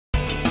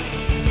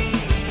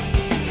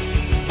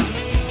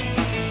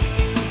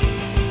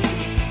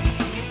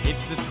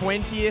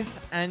20th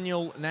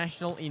Annual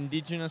National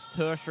Indigenous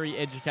Tertiary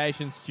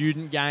Education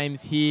Student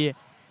Games here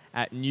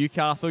at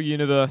Newcastle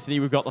University.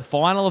 We've got the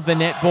final of the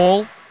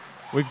netball.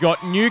 We've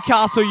got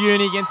Newcastle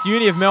Uni against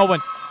Uni of Melbourne.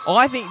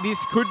 I think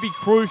this could be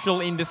crucial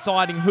in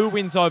deciding who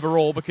wins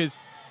overall, because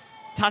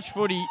touch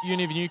footy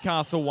Uni of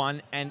Newcastle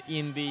won, and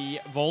in the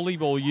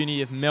volleyball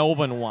Uni of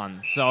Melbourne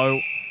won. So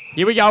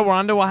here we go, we're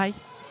underway.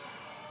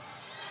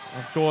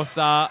 Of course,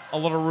 a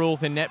lot of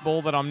rules in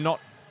netball that I'm not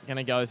going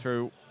to go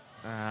through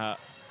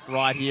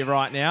right here,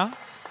 right now.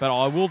 But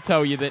I will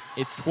tell you that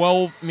it's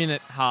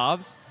 12-minute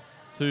halves,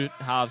 2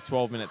 halves,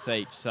 12 minutes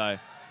each. So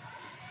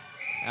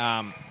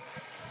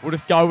we'll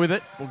just go with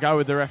it. We'll go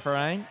with the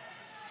refereeing.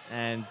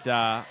 And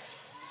I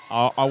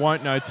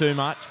won't know too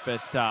much,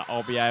 but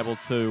I'll be able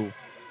to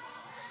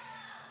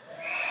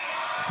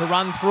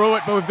run through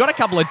it. But we've got a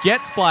couple of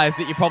Jets players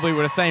that you probably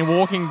would have seen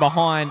walking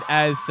behind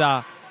as...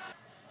 and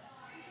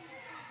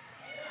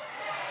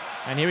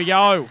here we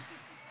go.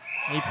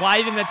 He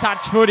played in the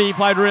touch footy. He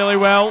played really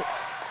well.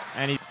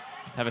 And he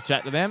have a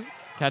chat to them,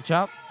 catch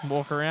up,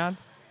 walk around.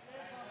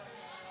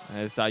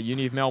 There's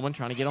Uni of Melbourne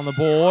trying to get on the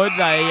board.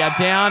 They are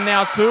down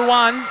now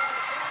 2-1.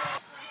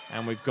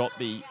 And we've got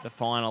the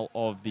final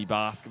of the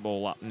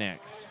basketball up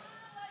next.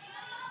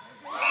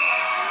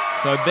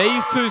 So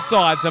these two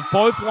sides have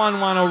both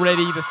won one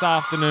already this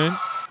afternoon.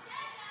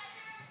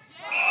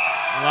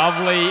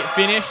 Lovely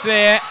finish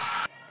there.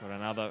 Got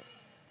another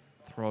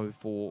throw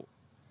for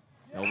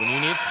Melbourne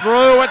Uni. It's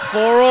through. It's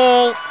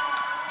 4-all.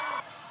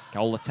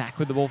 Goal attack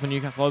with the ball for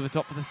Newcastle over the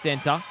top for the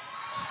centre.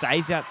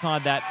 Stays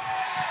outside that.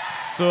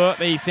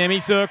 The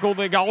semicircle.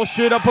 The goal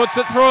shooter puts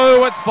it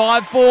through. It's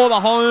 5-4.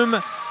 The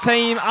home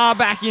team are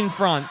back in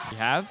front. We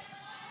have.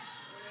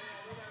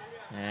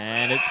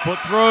 And it's put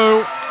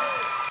through.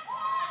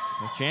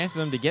 So a chance for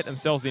them to get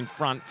themselves in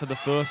front for the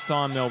first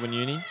time, Melbourne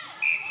Uni.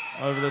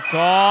 Over the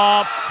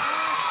top.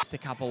 Just a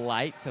couple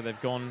late, so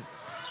they've gone.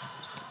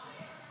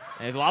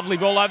 A lovely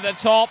ball over the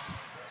top.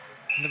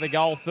 Into the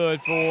goal third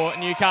for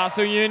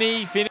Newcastle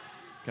Uni.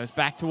 Goes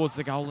back towards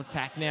the goal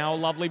attack now.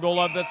 Lovely ball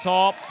over the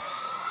top.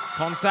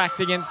 Contact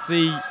against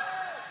the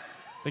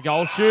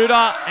goal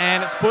shooter,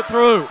 and it's put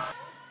through.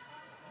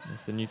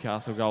 It's the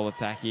Newcastle goal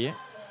attack here.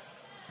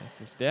 Takes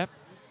a step.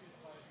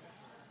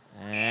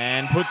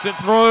 And puts it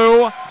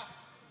through.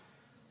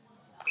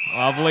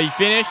 Lovely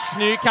finish.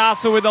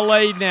 Newcastle with the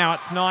lead now.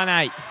 It's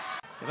 9-8.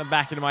 Get them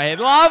back into my head.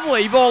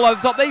 Lovely ball over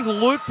the top. These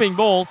looping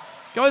balls.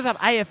 Goes up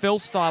AFL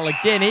style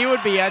again. He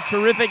would be a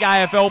terrific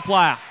AFL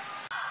player.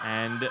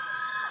 And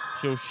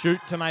she'll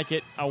shoot to make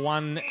it a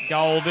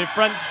 1-goal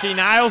difference. She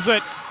nails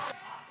it.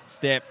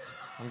 Stepped.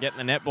 I'm getting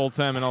the netball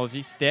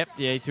terminology. Stepped.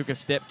 Yeah, he took a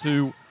step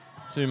too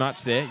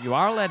much there. You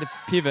are allowed to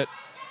pivot,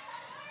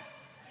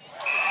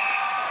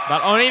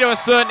 but only to a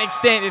certain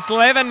extent. It's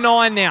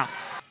 11-9 now.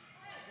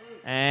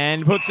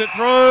 And puts it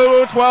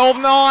through.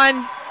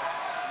 12-9.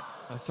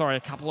 Oh, sorry,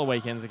 a couple of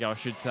weekends ago, I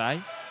should say.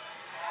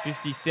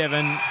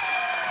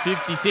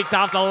 57-56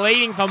 after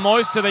leading for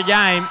most of the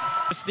game.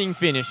 Interesting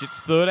finish.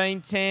 It's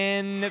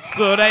 13-10. It's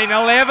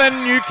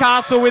 13-11.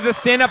 Newcastle with a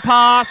centre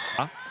pass.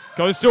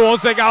 Goes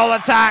towards the goal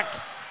attack.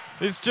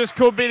 This just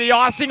could be the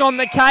icing on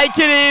the cake.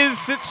 It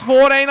is. It's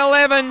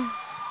 14-11.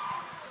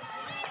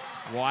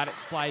 White,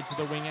 it's played to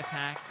the wing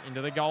attack.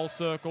 Into the goal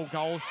circle.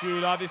 Goal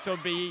shooter. This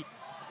would be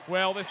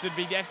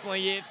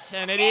definitely it.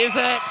 And it is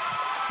it.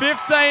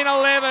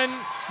 15-11.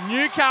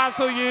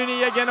 Newcastle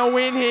Uni are going to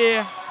win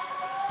here.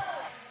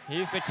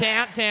 Here's the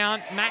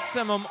countdown.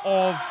 Maximum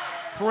of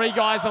 3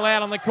 guys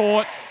allowed on the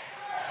court.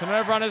 So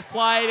everyone has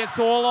played. It's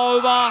all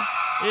over.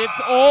 It's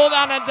all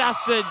done and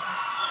dusted.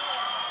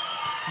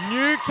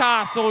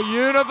 Newcastle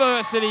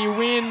University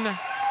win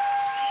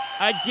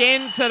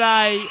again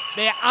today.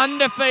 They're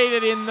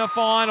undefeated in the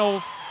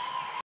finals.